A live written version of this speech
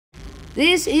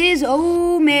This is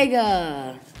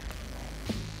Omega.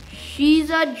 She's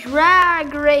a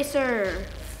drag racer.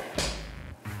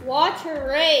 Watch her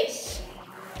race.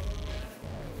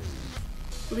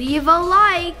 Leave a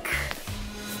like.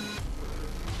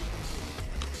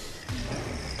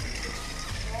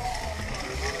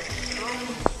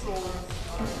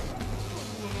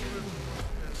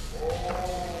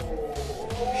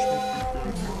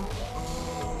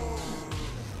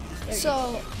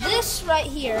 So this right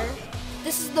here,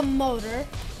 this is the motor,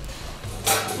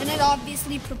 and it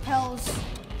obviously propels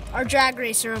our drag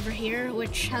racer over here,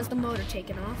 which has the motor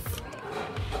taken off.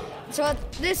 So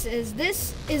what this is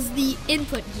the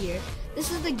input gear.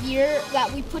 This is the gear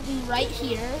that we put in right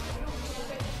here.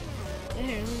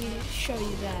 Here, let me show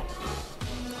you that.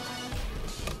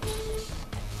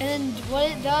 And what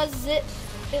it does, it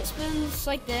spins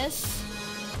like this,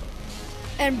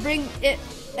 and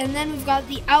and then we've got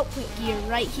the output gear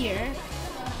right here,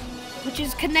 which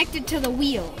is connected to the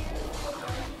wheel.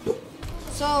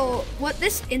 So what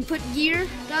this input gear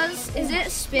does is it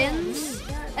spins,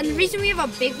 and the reason we have a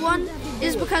big one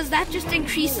is because that just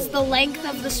increases the length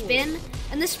of the spin,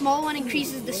 and this small one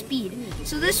increases the speed.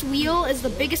 So this wheel is the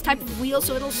biggest type of wheel,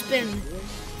 so it'll spin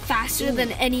faster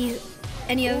than any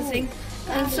other thing.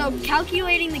 And so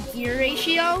calculating the gear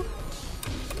ratio,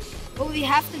 what we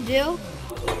have to do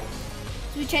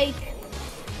is we take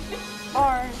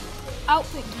our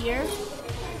output gear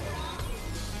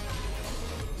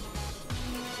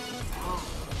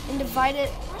and divide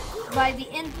it by the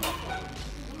input.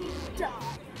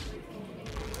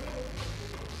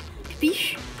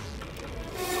 Capiche?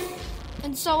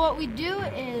 And so what we do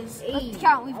is, let's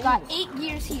count, we've got 8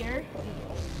 gears here.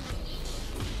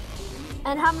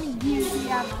 And how many gears do we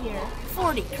have here?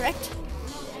 40, correct?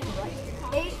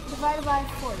 8 divided by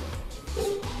 40.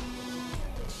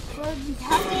 What we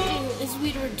have to do is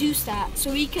we'd reduce that,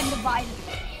 so we can divide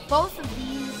both of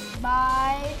these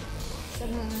by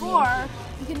 4.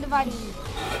 We can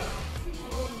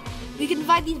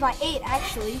divide these by 8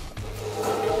 actually.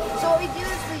 So what we do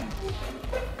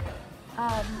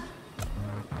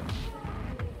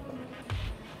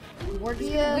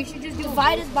is we should just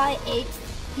divide it by 8.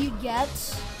 You get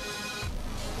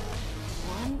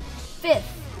 1/5,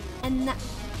 and that,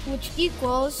 which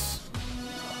equals,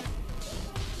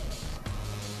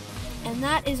 and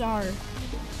that is our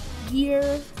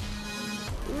gear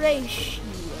ratio.